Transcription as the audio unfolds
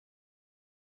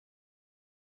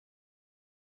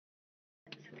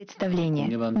Представление.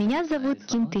 Меня зовут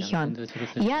Ким Tae Hyun.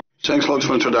 Thanks a lot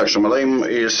for introduction. My name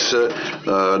is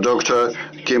Dr.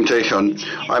 Kim Tae Hyun.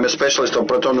 I'm a specialist of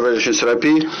proton radiation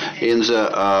therapy in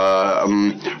the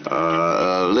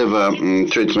liver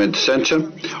treatment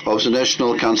center of the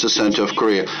National Cancer Center of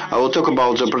Korea. I will talk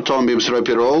about the proton beam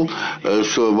therapy role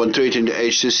when treating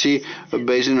HCC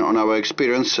based on our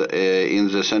experience in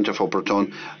the Center for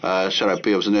Proton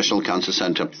Therapy of the National Cancer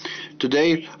Center.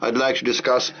 Today, I'd like to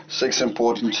discuss 6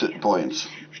 important points.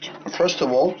 First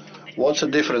of all, what's the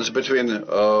difference between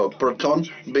proton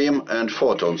beam and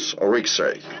photons or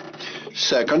X-ray?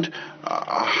 Second,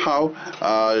 how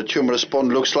tumor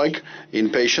response looks like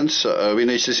in patients, in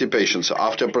HCC patients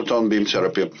after proton beam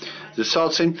therapy. The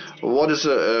third thing, what is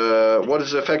the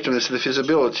effectiveness, the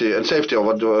feasibility and safety of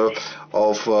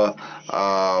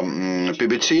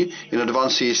PBT in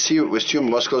advanced CSC with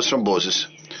tumor vascular thrombosis?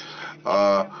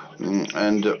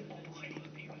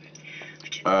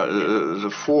 The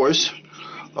fourth,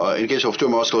 in case of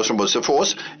tumor vascular thrombosis. The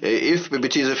fourth, if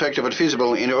PBT is effective and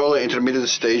feasible in early intermediate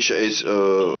stage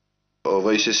of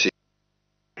ACC,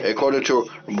 according to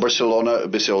Barcelona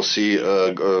BCLC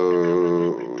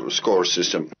score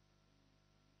system.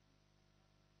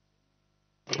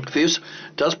 Fifth,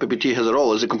 does PBT has a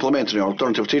role as a complementary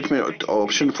alternative treatment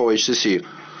option for HCC?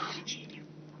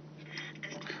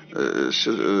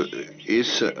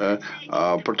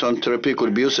 Proton therapy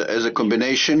could be used as a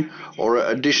combination or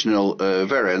additional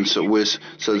variants with,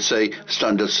 so let's say,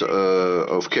 standards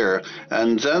of care.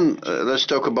 And then let's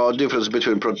talk about difference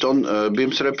between proton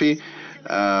beam therapy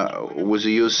with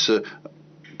the use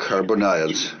carbon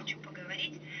ions.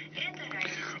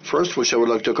 First, which I would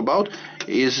like to talk about,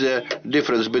 is the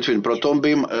difference between proton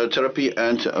beam therapy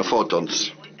and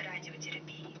photons.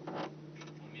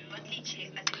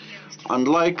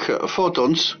 Unlike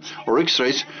photons or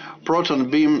X-rays, proton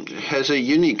beam has a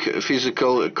unique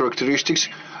physical characteristics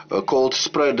called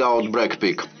spread-out Bragg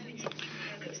peak.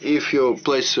 If you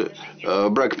place a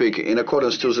Bragg peak in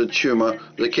accordance to the tumor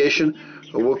location,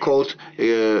 we call it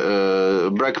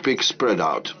Bragg peak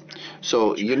spread-out.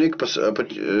 So, unique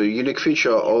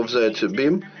feature of that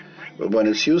beam when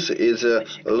it's used is a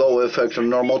low effect on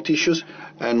normal tissues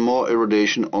and more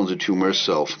irradiation on the tumor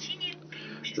itself.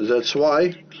 That's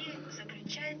why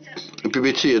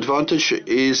PBT advantage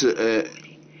is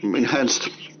enhanced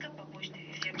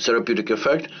therapeutic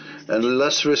effect and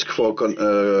less risk for of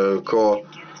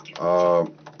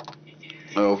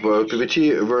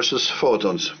PBT versus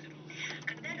photons.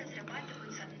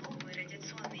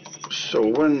 So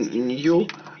when new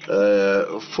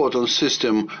photon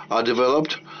system are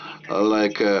developed,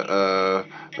 like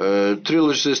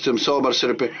trilogy system, solar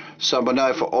therapy,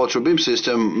 subknife or beam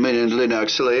system, meaning linear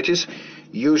accelerators,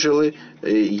 usually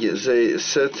they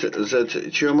said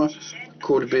that tumor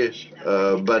could be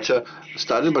better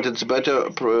studied, but it's better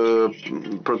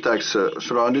protects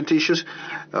surrounding tissues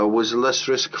with less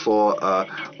risk for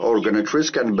organ at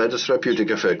risk and better therapeutic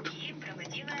effect.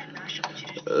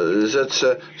 That's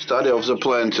a study of the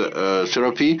plant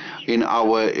therapy in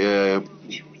our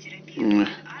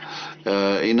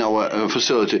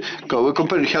facility. We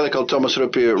compared helical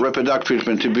tomotherapy, rapid arc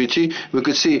treatment to PBT. We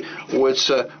could see with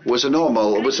a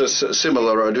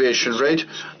similar radiation rate,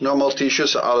 normal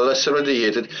tissues are less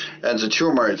irradiated, and the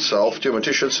tumor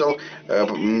tissue itself,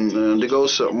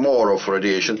 undergoes more of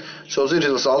radiation. So these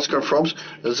results confirms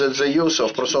that the use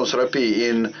of proton therapy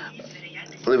in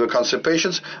liver cancer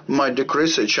patients might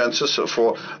decrease the chances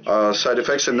for side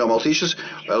effects in normal tissues,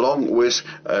 along with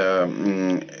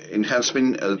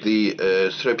enhancing the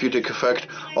therapeutic effect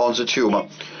on the tumor.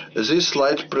 This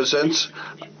slide presents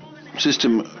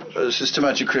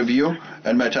systematic review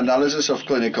and meta-analysis of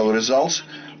clinical results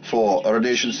for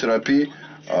radiation therapy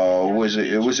with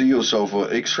the use of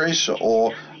X-rays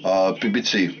or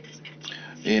PBT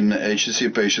in HCC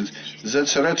patients.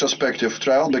 That's a retrospective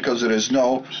trial because there is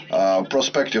no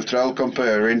prospective trial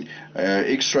comparing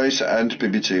X-rays and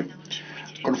PBT.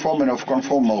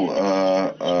 Conformal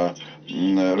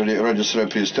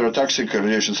radiotherapy, stereotaxic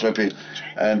radiation therapy,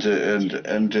 and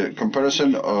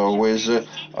comparison with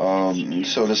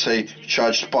so to say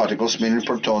charged particles, meaning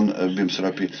proton beam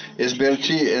therapy.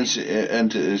 SBRT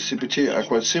and CPT are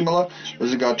quite similar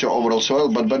with regard to overall survival,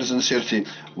 but better than CRT.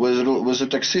 With the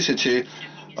toxicity,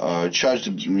 charged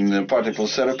particle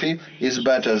therapy is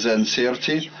better than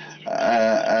CRT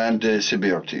and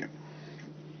CBRT.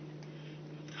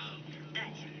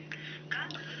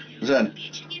 Then,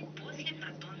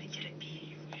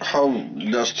 how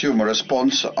does tumor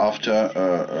respond after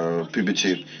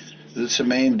PBT? That's the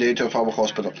main data of our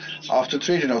hospital. After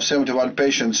treating of 71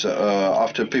 patients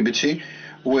after PBT,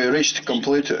 we reached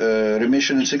complete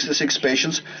remission in 66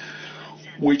 patients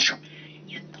which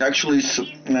actually is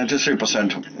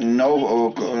 93%.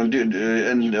 No,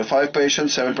 and 5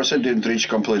 patients, 7% didn't reach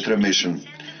complete remission.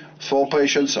 4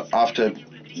 patients after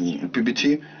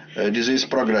PBT, disease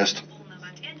progressed.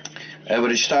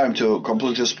 Average time to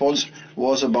complete response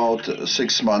was about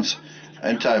 6 months,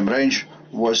 and time range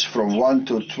was from 1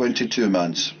 to 22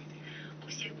 months.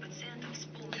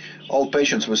 All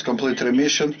patients with complete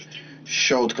remission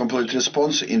showed complete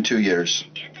response in 2 years.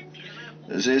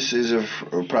 This is a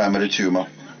primary tumor.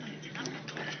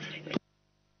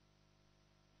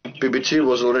 PBT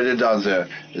was already done there.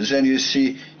 Then you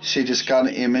see CT scan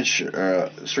image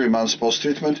 3 months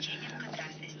post-treatment,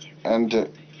 and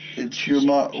a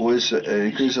tumor with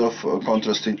increase of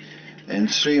contrast in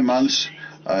 3 months.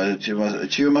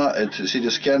 Tumor at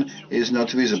CT scan is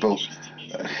not visible.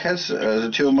 Has the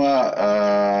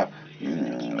tumor,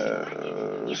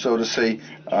 so to say,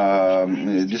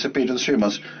 disappeared in 3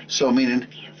 months? So meaning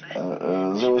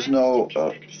there was no.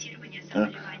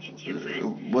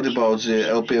 What about the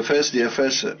LPFS,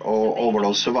 DFS, or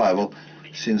overall survival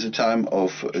since the time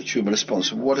of tumor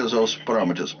response? What are those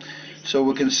parameters? So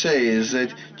we can say is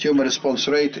that tumor response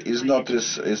rate is not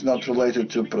related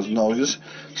to prognosis,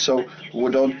 so we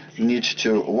don't need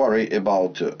to worry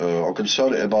about or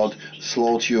concern about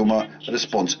slow tumor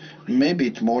response. Maybe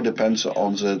it more depends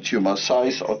on the tumor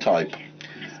size or type.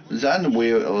 Then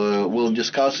we will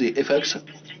discuss the effects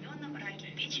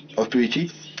of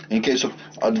PBT in case of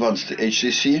advanced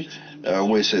HCC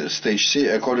with stage C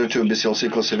according to BCLC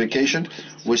classification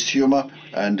with tumor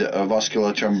and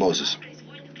vascular thrombosis.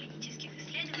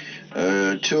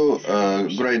 2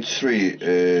 grade 3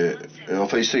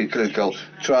 phase 3 clinical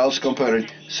trials comparing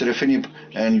sorafenib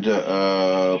and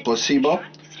placebo.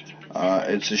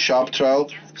 It's a sharp trial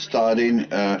studying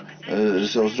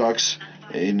those drugs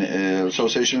in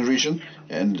association region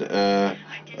and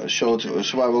showed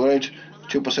survival rate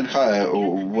 2% higher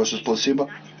versus placebo.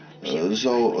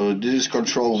 So disease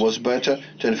control was better,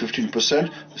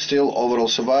 10-15%. Still, overall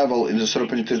survival in the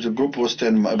sorafenib group was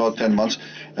about 10 months,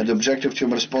 and the objective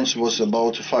tumor response was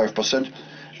about 5%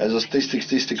 as a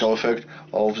statistical effect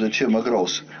of the tumor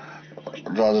growth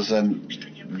rather than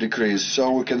decrease.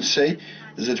 So we can say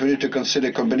that we need to consider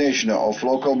a combination of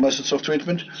local methods of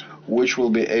treatment which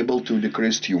will be able to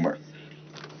decrease tumor.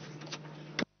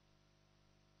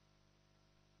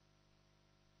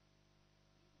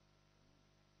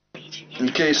 In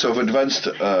case of advanced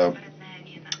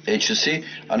HCC,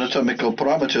 anatomical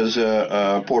parameters,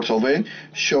 portal vein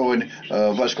showing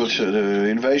vascular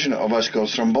invasion or vascular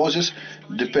thrombosis,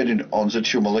 depending on the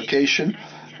tumor location.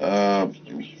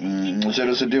 There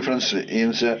is a difference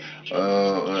in the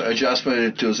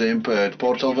adjustment to the impaired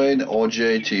portal vein or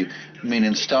GIT,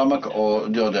 meaning stomach or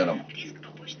duodenum.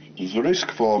 The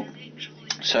risk for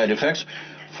side effects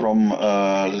from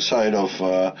the side of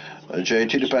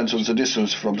GIT depends on the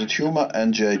distance from the tumor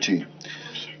and GIT.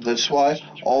 That's why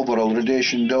overall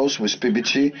radiation dose with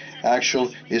PBT actual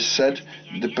is set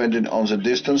depending on the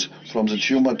distance from the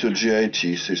tumor to GIT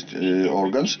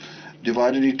organs,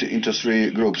 divided into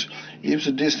 3 groups. If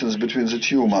the distance between the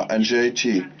tumor and GIT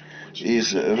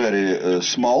is very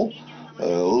small,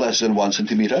 less than 1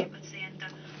 centimeter,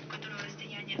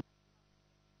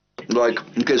 like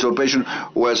in case of a patient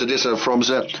where the distance from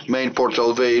the main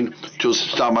portal vein to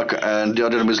stomach and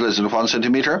duodenum is less than 1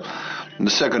 centimeter. And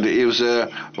the second, if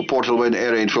the portal vein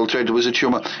area infiltrated with the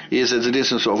tumor is at the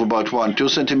distance of about 1-2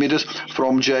 centimeters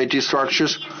from GIT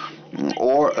structures,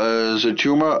 or the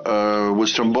tumor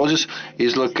with thrombosis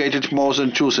is located more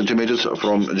than 2 centimeters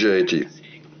from GIT.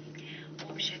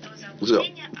 The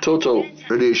total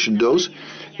radiation dose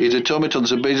is determined on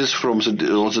the basis of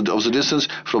the distance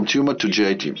from tumor to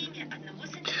GIT.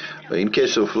 In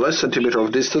case of less centimeter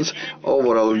of distance,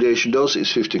 overall radiation dose is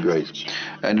 50 grays.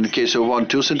 And in case of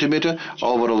 1-2 centimeter,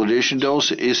 overall radiation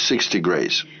dose is 60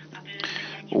 grays.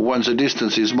 When the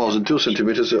distance is more than 2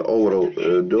 centimeters, the overall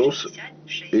dose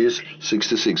is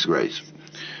 66 grays.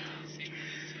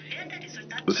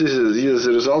 These are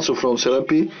the results of from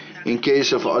therapy in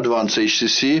case of advanced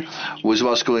HCC with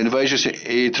vascular invasion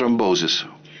and thrombosis.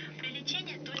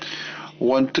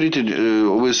 When treated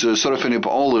with sorafenib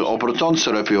only or Proton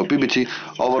therapy or PBT,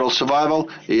 overall survival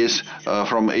is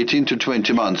from 18 to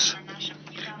 20 months.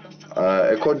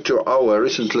 According to our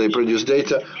recently produced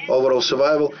data, overall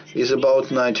survival is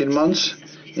about 19 months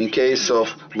in case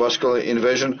of vascular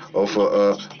invasion of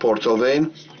portal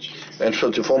vein, and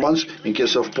 34 months in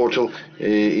case of portal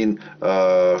in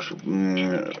vascular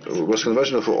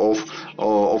invasion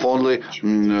of only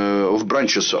of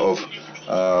branches of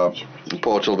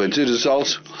portal vein. The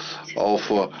results of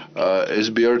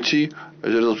SBRT, the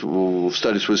results of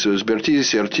studies with SBRT,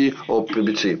 CRT, or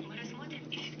PBT.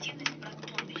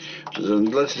 Then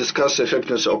let's discuss the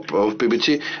effectiveness of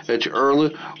PBT at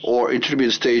early or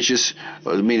intermediate stages,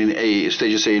 meaning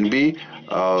stages A and B,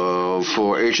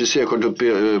 for HCC according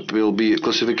to PLB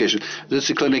classification. This is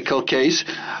a clinical case.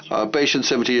 Patient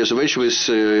 70 years of age with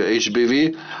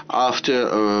HBV after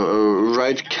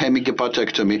right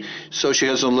hemihepatectomy. So she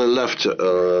has only left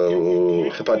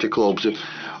hepatic lobes.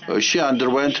 She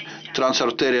underwent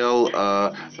transarterial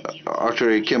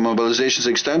artery chemomobilization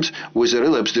 6 times with a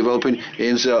relapse developing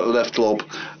in the left lobe.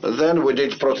 Then we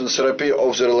did proton therapy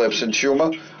of the relapsing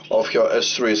tumor of her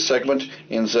S3 segment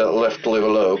in the left liver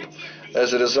lobe.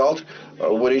 As a result,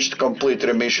 we reached complete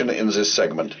remission in this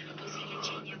segment.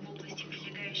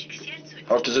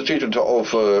 After the treatment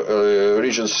of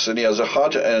regions near the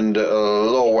heart and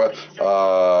lower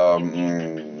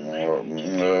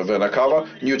vena cava,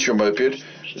 new tumor appeared.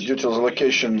 Due to the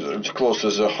location close to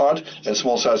the heart and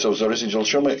small size of the residual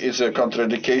tumor, is a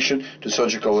contraindication to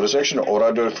surgical resection or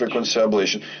radiofrequency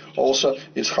ablation. Also,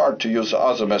 it's hard to use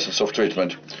other methods of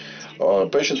treatment.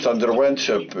 Patients underwent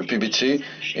PBT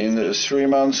in 3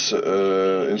 months,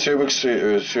 in 3 weeks,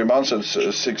 3 months and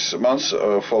 6 months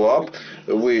follow-up.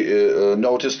 We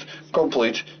noticed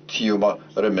complete tumor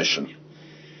remission.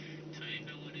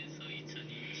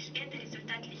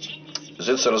 This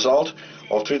is a result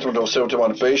of treatment of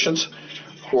 71 patients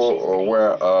who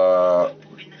were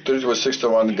treated with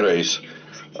 61 grays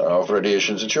of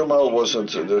radiation. The tumor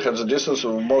had a distance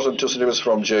of more than 2 centimeters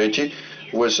from GIT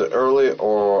with early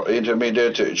or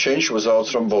intermediate change without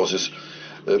thrombosis.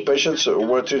 Patients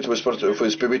were treated with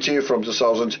PBT from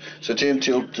 2013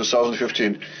 till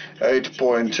 2015.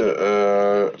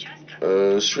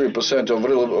 8.3% of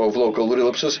local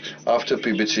relapses after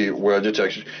PBT were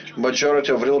detected.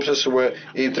 Majority of relapses were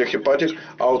intrahepatic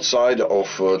outside of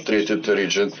treated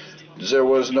region. There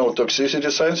was no toxicity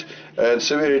signs, and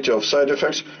severity of side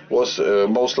effects was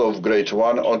mostly of grade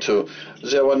 1 or 2.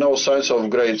 There were no signs of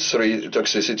grade 3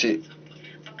 toxicity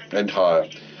and higher.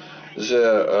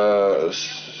 The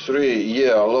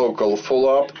 3-year local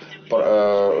follow-up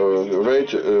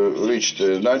rate reached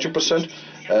 90%,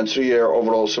 and 3-year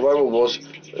overall survival was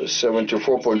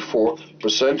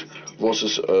 74.4%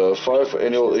 versus 5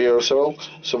 annual year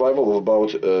survival of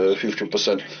about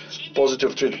 50%.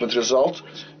 Positive treatment result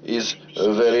is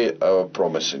very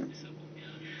promising.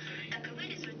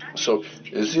 So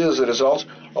this is the result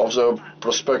of the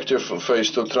prospective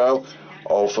phase 2 trial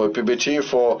of PBT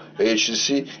for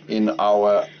HCC in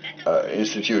our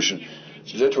institution.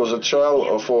 That was a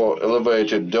trial for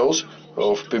elevated dose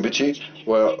of PBT,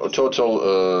 where total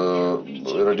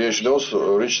radiation dose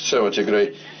reached 70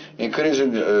 gray,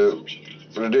 increasing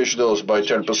radiation dose by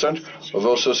 10%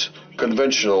 versus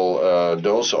conventional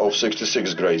dose of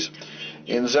 66 grays.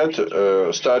 In that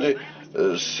study,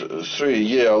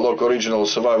 3-year local regional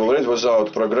survival rate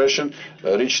without progression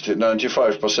reached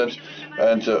 95%,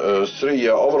 and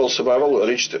 3-year overall survival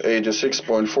reached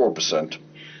 86.4%.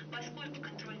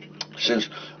 Since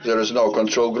there is no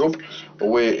control group,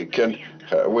 we can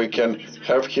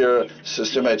have here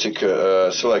systematic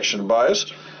selection bias,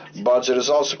 but the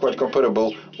results are quite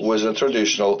comparable with the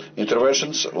traditional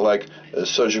interventions like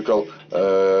surgical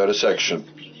resection.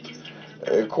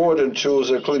 According to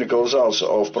the clinical results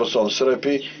of proton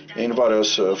therapy in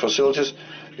various facilities,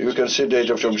 you can see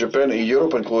data from Japan and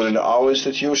Europe, including our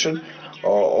institution.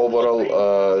 Overall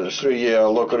 3-year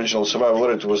local regional survival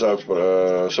rate without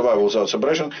survival without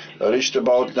suppression reached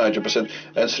about 90%,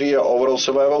 and 3-year overall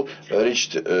survival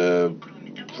reached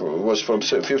was from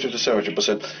 50 to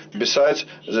 70%. Besides,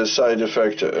 the side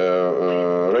effect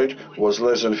rate was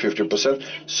less than 50%.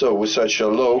 So with such a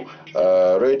low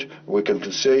rate, we can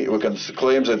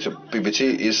claim that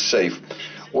PBT is safe.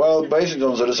 Well, based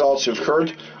on the results you've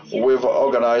heard, we've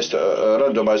organized a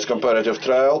randomized comparative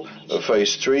trial,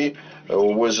 phase 3,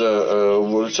 was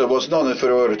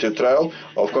non-inferiority trial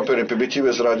of comparing PBT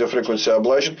with radiofrequency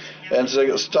ablation and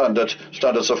the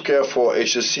standards of care for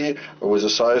HCC with a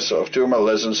size of tumor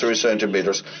less than 3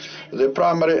 centimeters. The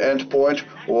primary endpoint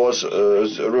was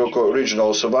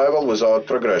regional survival without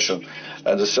progression,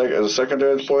 and the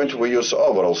secondary endpoint we use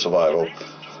overall survival,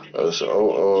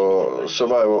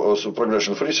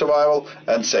 progression-free survival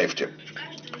and safety.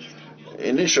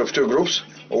 In each of 2 groups,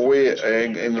 we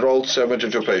enrolled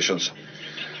 72 patients.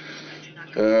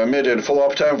 Median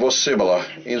follow-up time was similar.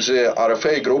 In the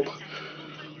RFA group,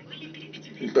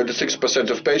 26%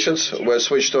 of patients were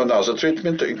switched to another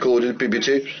treatment, including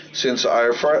PBT, since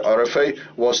RFA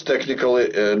was technically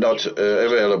not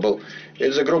available.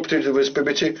 In the group treated with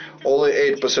PBT, only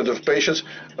 8% of patients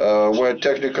was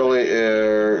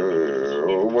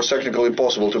technically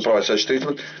impossible to provide such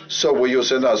treatment, so we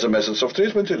use another methods of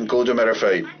treatment, including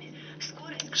RFA.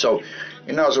 So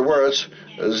In other words,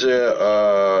 the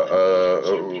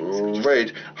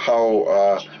rate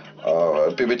how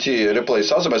PBT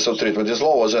replaces other methods of treatment is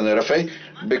lower than RFA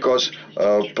because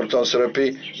proton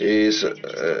therapy is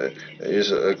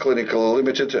clinically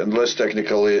limited and less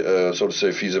technically, so to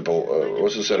say, feasible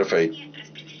versus RFA.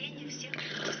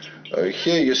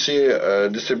 Here you see a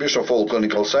distribution of all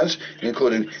clinical signs,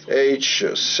 including age,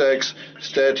 sex,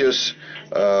 status,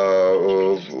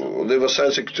 liver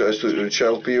size to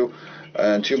HLPU,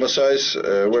 and tumor size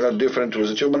were not different with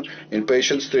the tumor in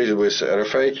patients treated with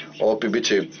RFA or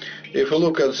PBT. If we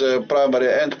look at the primary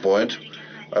endpoint,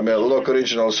 local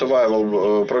regional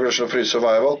survival, progression-free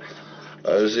survival,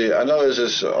 the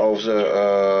analysis of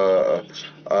the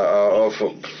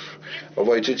of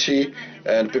ITT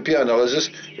and PP analysis,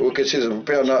 we can see that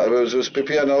with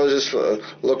PP analysis,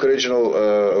 local regional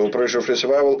progression-free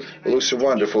survival looks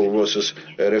wonderful versus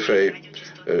RFA.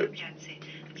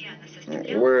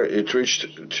 Where it reached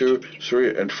 2,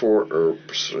 3, and 4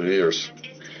 years.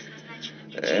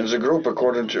 In the group,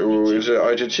 according to the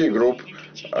ITT group,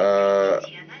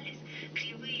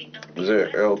 the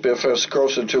LPFS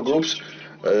curves in two groups,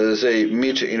 they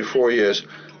meet in 4 years.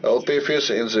 LPFS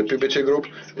in the PBT group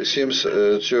seems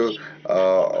to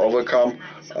overcome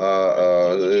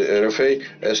RFA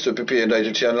as to PP and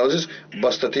ITT analysis,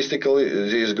 but statistically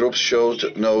these groups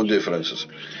showed no differences.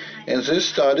 In this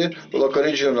study, local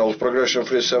regional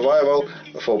progression-free survival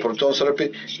for proton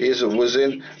therapy is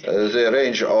within the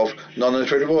range of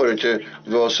non-inferiority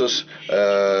versus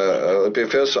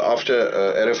PFS after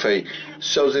RFA.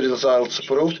 So the results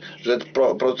proved that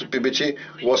PBT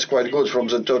was quite good from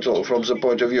the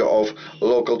point of view of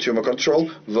local tumor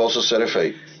control versus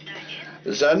RFA.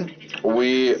 Then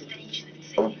we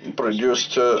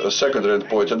produced a secondary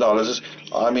endpoint analysis,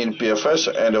 PFS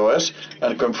and OS,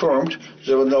 and confirmed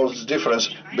there was no difference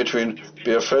between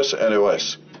PFS and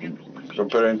OS,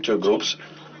 comparing two groups,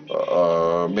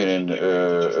 meaning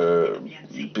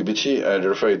PBT and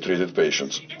RFA-treated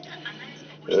patients.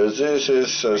 This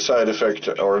is a side effect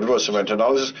or adverse event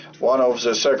analysis, one of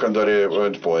the secondary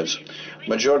endpoints.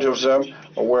 Majority of them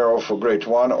were of grade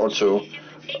 1 or 2.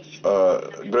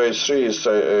 Grade 3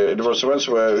 adverse events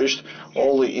were reached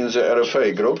only in the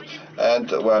RFA group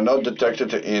and were not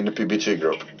detected in the PBT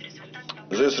group.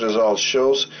 This result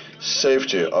shows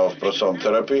safety of proton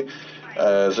therapy,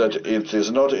 that it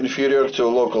is not inferior to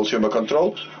local tumor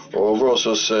control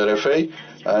versus RFA,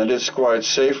 and it's quite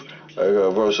safe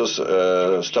versus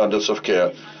standards of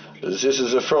care. This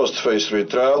is the first phase 3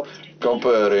 trial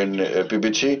comparing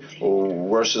PBT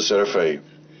versus RFA.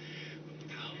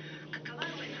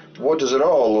 What is the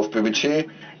role of PBT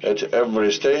at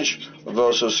every stage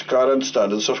versus current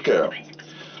standards of care?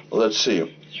 Let's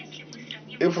see.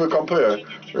 If we compare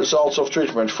results of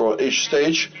treatment for each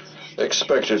stage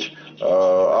expected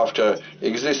after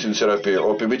existing therapy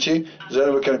or PBT,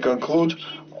 then we can conclude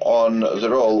on the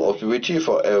role of PBT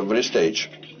for every stage.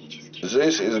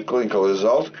 This is a clinical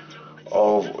result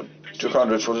of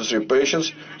 243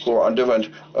 patients who underwent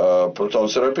proton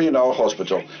therapy in our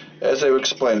hospital. As I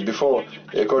explained before,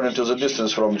 according to the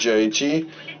distance from GIT,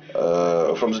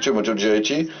 from the tumor to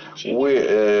GIT, we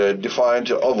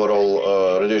defined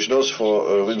overall radiation dose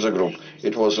for in the group.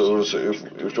 It was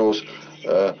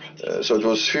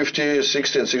 50,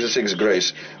 60, and 66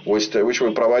 grays, which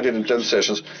were provided in 10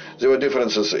 sessions. There were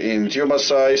differences in tumor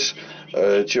size,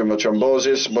 tumor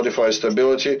thrombosis, modified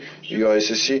stability,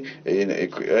 UICC, and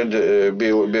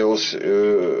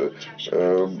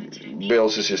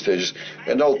BLCC stages.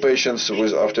 And all patients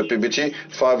with after PBT,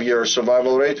 5-year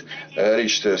survival rate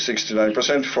reached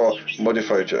 69% for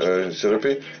modified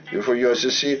therapy. For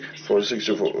UICC, for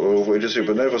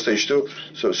 83.9 for stage 2,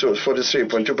 so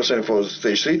 43.2% for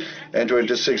stage 3, and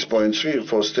 26.3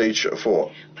 for stage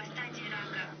 4.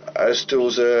 As to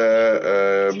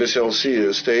the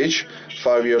BCLC stage,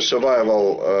 5-year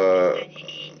survival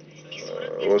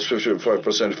was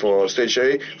 55% for stage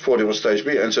A, 40 for stage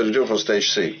B, and 32 for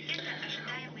stage C.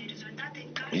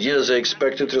 Here are the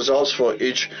expected results for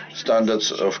each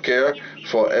standards of care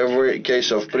for every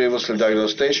case of previously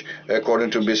diagnosed stage according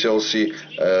to BCLC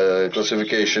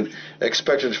classification.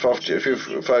 Expected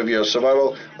 5-year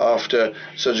survival after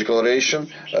surgical radiation,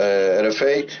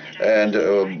 RFA, and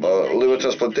liver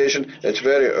transplantation at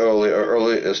very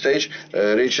early stage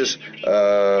reaches 50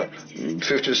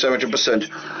 to 70%.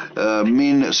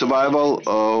 Mean survival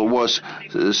was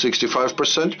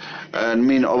 65%, and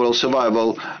mean overall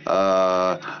survival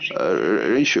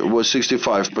was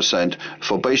 65%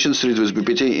 for patients treated with with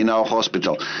PBT in our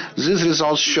hospital. These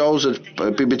results show that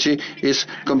PBT is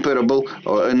comparable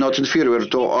and not inferior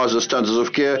to other standards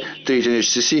of care treating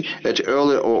HCC at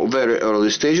early or very early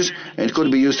stages, and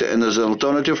could be used as an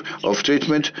alternative of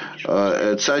treatment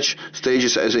at such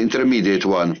stages as an intermediate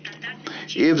one.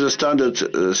 If the standard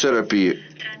therapy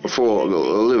for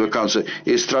liver cancer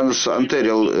is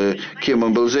transarterial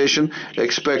chemoembolization,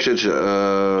 expected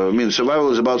mean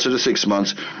survival is about 36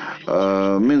 months.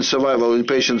 Mean survival in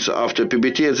patients after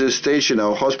PBT at this stage in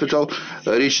our hospital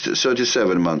reached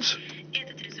 37 months.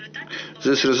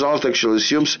 This result actually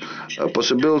assumes a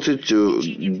possibility to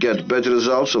get better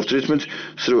results of treatment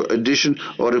through addition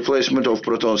or replacement of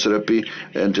proton therapy,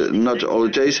 and not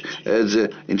always at the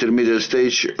intermediate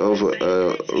stage of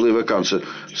liver cancer.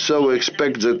 So we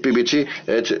expect that PBT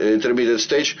at intermediate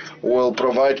stage will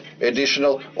provide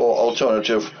additional or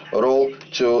alternative role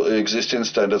to existing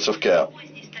standards of care.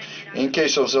 In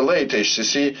case of the late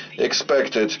HCC,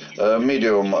 expected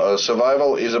medium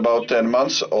survival is about 10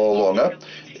 months or longer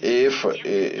if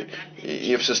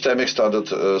systemic standard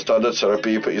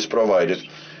therapy is provided.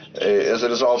 As a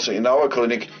result, in our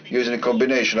clinic, using a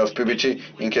combination of PBT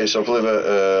in case of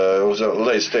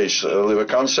late stage liver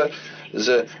cancer,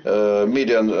 the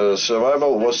median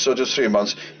survival was 33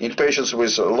 months. In patients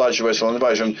with large vessel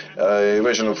invasion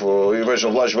of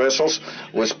large vessels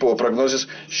with poor prognosis,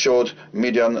 showed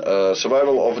median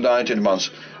survival of 19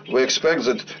 months. We expect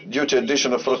that due to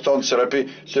addition of proton therapy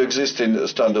to existing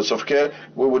standards of care,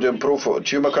 we would improve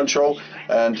tumor control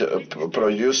and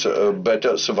produce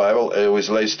better survival with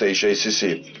late-stage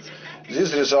ACC.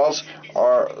 These results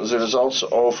are the results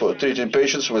of treating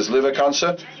patients with liver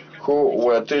cancer who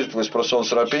were treated with proton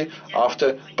therapy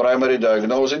after primary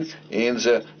diagnosing in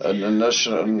the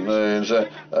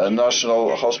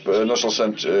National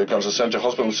Cancer Center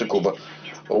Hospital Tsukuba.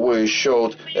 We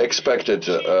showed expected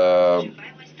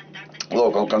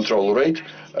local control rate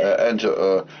and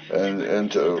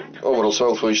overall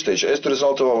survival for each stage. As a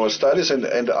result of our studies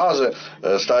and other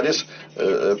studies,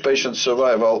 patient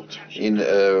survival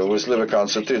with liver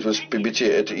cancer treated with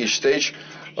PBT at each stage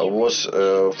was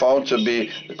found to be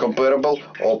comparable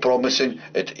or promising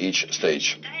at each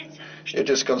stage. It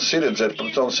is considered that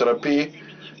proton therapy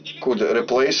could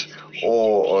replace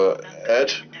or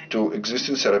add to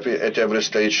existing therapy at every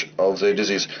stage of the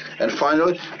disease. And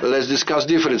finally, let's discuss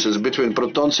differences between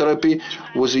proton therapy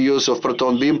with the use of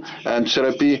proton beam and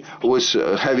therapy with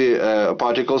heavy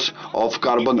particles of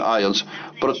carbon ions.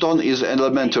 Proton is an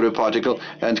elementary particle,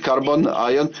 and carbon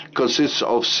ion consists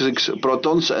of 6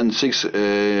 protons and 6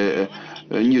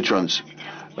 neutrons.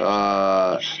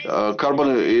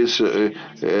 Carbon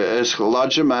has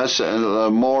larger mass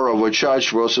and more of a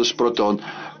charge versus proton.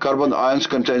 Carbon ions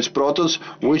contains protons,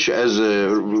 which as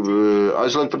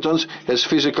isolate protons has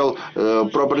physical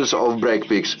properties of break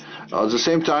peaks. At the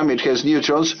same time, it has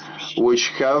neutrons, which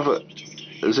have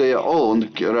their own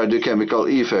radiochemical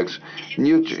effects.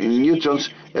 Neutrons'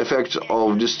 effect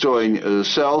of destroying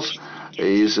cells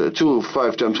is 2 to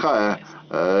 5 times higher,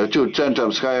 2 to 10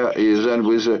 times higher than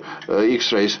with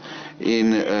X-rays.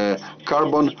 In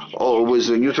carbon or with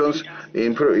the neutrons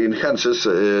enhances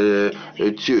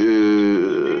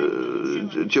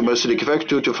tumor-acidic effect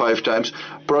 2 to 5 times.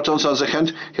 Protons, on the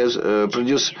hand, has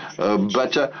produce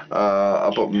better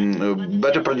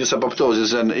produce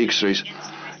apoptosis than X-rays.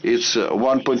 It's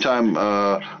 1 time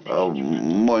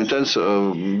more intense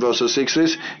versus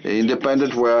X-rays,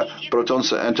 independent where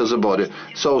protons enter the body.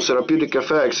 So therapeutic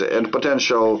effects and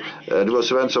potential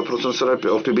adverse events of proton therapy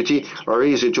of PBT are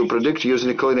easy to predict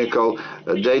using clinical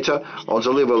data on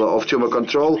the level of tumor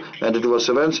control and adverse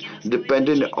events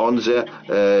depending on the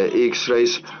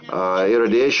X-rays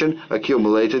irradiation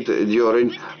accumulated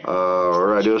during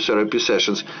radiotherapy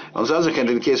sessions. On the other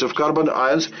hand, in case of carbon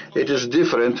ions, it is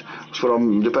different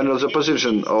from depending on the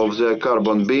position of the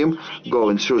carbon beam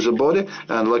going through the body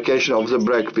and location of the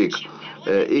break peak.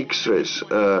 X-rays,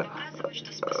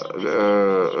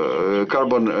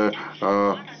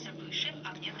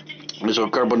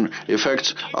 carbon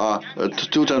effects are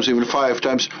 2 times, even 5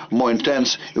 times more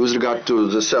intense with regard to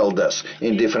the cell death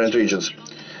in different regions.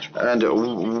 And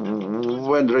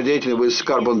when radiating with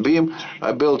carbon beam,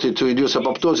 ability to induce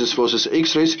apoptosis versus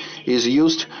X-rays is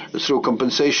used through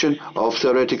compensation of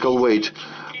theoretical weight.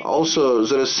 Also,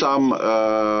 there is some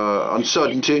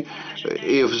uncertainty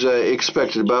if the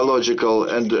expected biological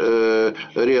and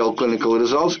real clinical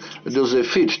results do they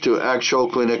fit to actual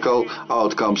clinical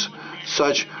outcomes.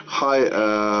 Such high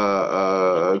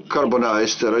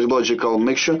carbonized radiological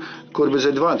mixture could be the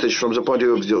advantage from the point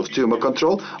of view of tumor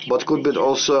control, but could be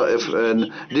also a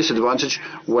disadvantage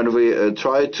when we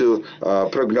try to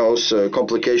prognose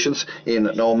complications in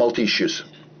normal tissues.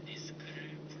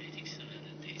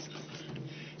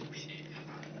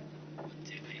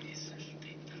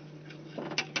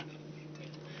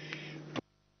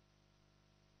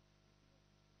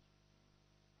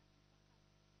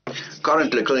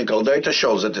 Currently, clinical data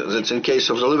shows that in case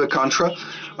of the liver cancer,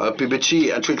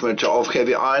 PBT and treatment of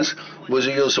heavy ions with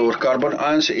the use of carbon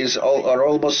ions are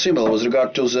almost similar with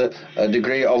regard to the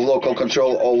degree of local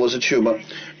control over the tumor.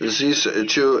 These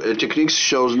two techniques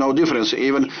shows no difference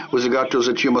even with regard to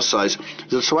the tumor size.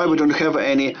 That's why we don't have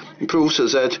any proofs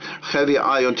that heavy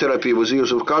ion therapy with the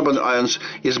use of carbon ions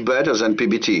is better than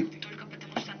PBT.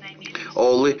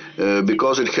 Only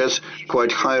because it has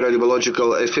quite high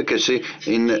radiological efficacy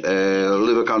in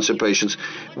liver cancer patients.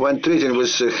 When treating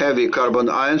with heavy carbon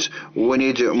ions, we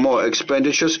need more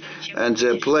expenditures and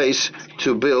the place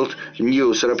to build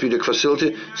new therapeutic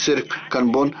facility.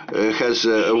 Zircon has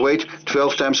a weight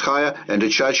 12 times higher and a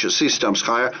charge 6 times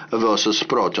higher versus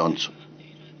protons.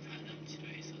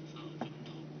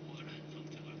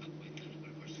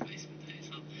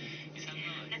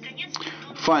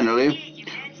 Finally,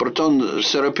 proton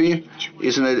therapy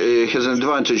has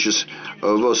advantages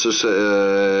versus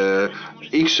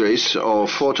X-rays or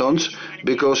photons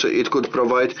because it could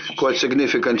provide quite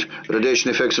significant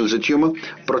radiation effects on the tumor,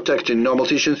 protecting normal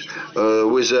tissues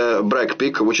with a Bragg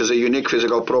peak, which is a unique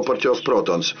physical property of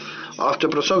protons. After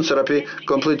proton therapy,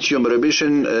 complete tumor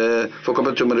remission for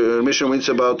complete tumor remission means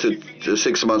about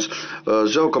 6 months.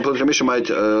 Though complete remission might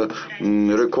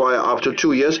require up to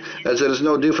 2 years, as there is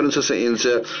no differences in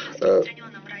the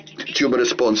tumor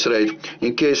response rate.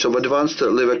 In case of advanced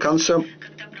liver cancer,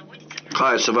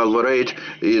 higher survival rate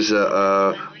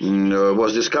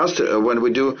was discussed when we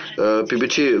do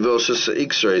PBT versus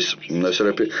X-rays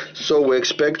therapy. So we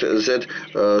expect that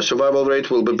survival rate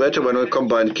will be better when we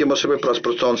combine chemotherapy plus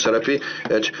proton therapy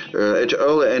at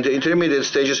early and intermediate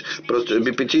stages.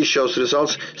 BPT shows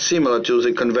results similar to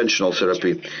the conventional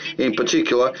therapy. In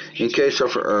particular, in case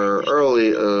of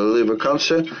early liver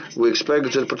cancer, we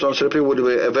expect that proton therapy would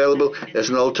be available as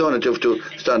an alternative to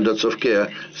standards of care,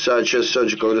 such as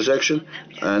surgical resection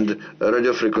and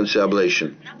radiofrequency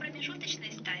ablation.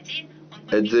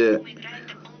 At the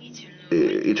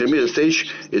intermediate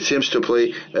stage, it seems to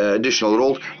play additional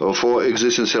role for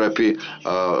existing therapy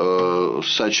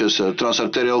such as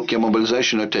transarterial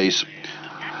chemoembolization or TACE.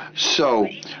 So,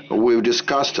 we've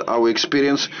discussed our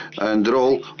experience and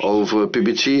role of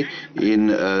PBT in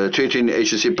treating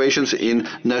HCC patients in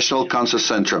National Cancer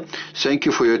Center. Thank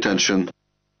you for your attention.